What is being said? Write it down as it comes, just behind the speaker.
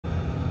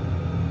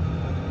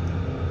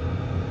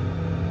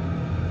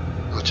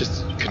was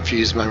just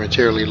confused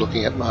momentarily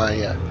looking at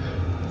my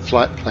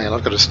flight plan.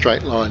 I've got a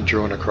straight line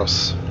drawn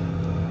across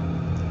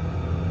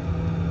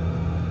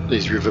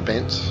these river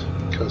bends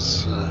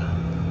because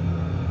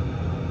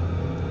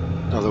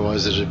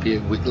otherwise it'd be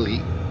a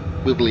wibbly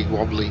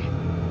wobbly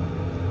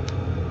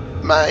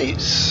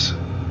maze.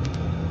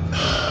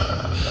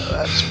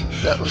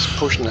 That was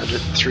pushing it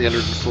at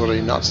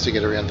 314 knots to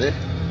get around there.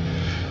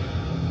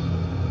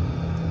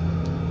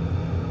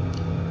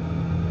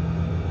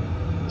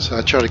 So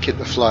I try to keep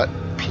the flight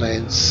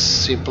plan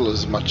simple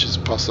as much as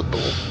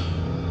possible,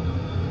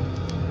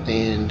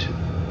 and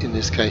in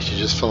this case you're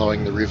just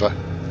following the river,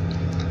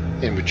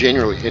 and we're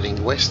generally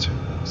heading west,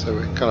 so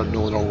we're kind of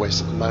north or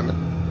west at the moment.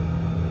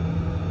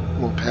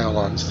 More power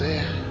lines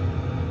there.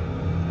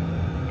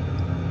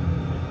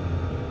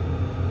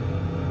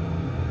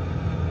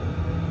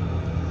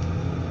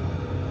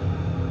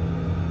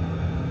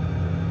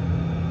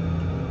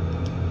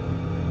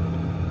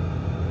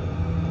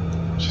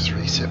 Just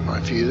reset my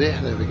view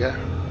there we go.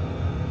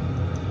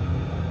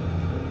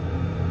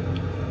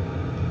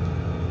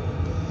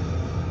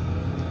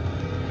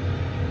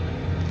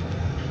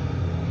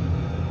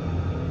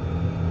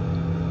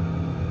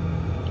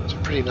 It's a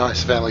pretty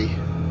nice valley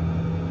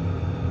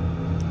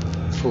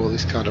for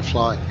this kind of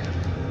flying.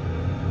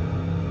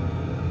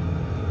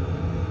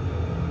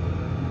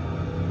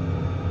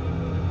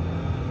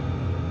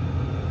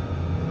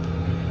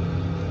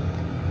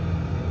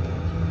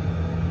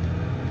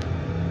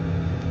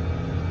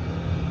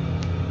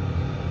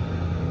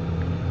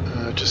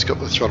 Just got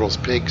the throttles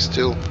pegged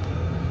still.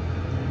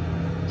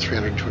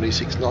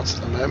 326 knots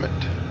at the moment.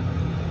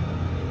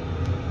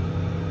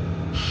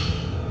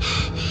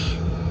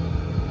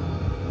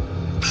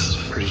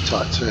 Some pretty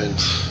tight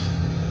turns.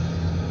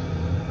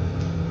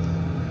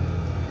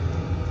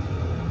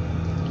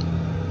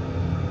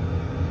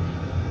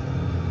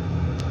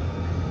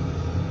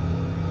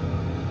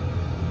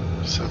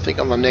 So I think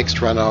on the next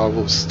run I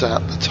will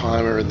start the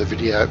timer in the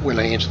video when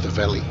I enter the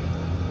valley,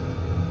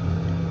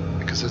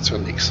 because that's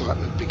when the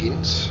excitement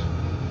begins.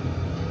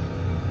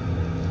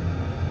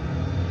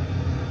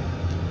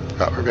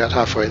 Right, we're about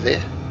halfway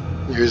there.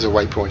 There is a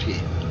waypoint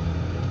here.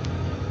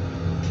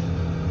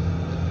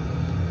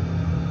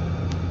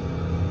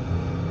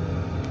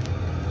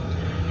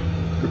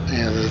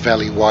 Now the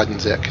valley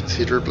widens out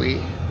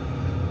considerably.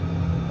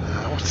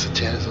 What's the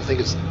town? I think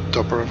it's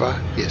Dobrava.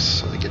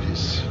 Yes, I think it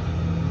is.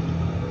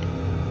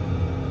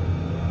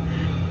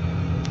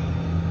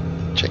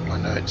 Check my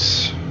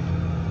notes.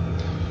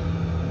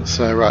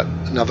 So right,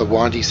 another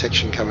windy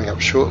section coming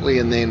up shortly,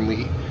 and then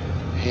we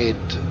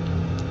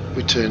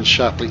turn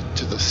sharply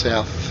to the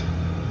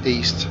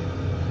southeast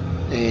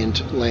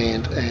and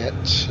land at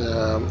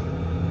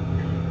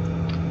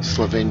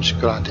Slovenj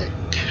Gradec.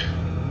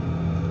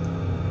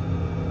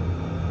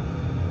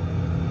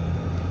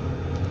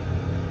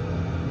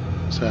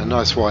 So a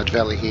nice wide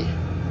valley here.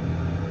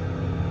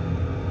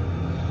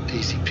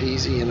 Easy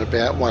peasy, and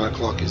about 1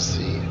 o'clock is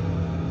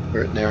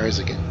where it narrows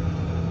again.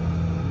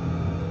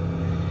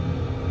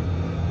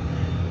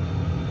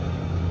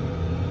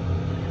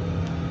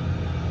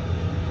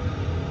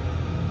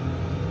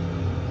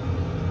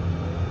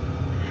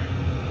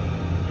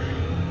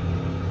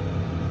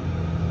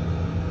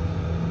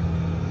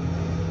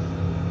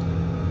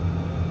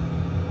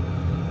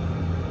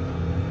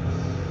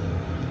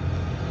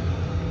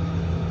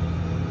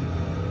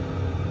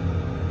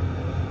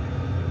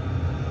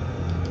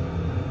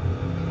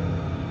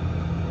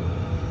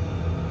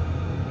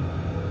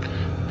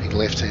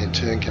 Left-hand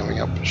turn coming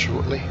up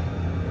shortly.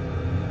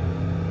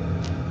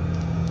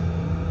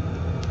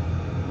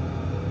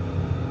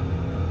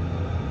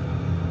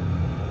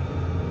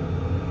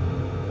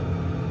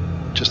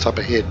 Just up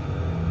ahead,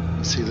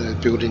 you see the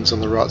buildings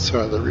on the right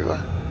side of the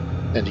river,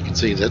 and you can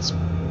see that's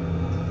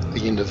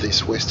the end of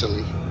this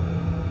westerly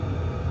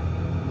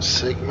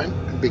segment.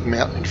 A big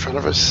mountain in front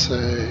of us,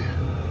 so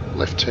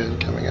left turn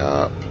coming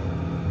up.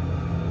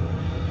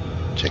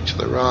 Check to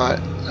the right,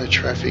 no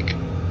traffic,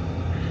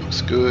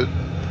 looks good.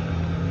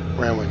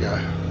 Round we go.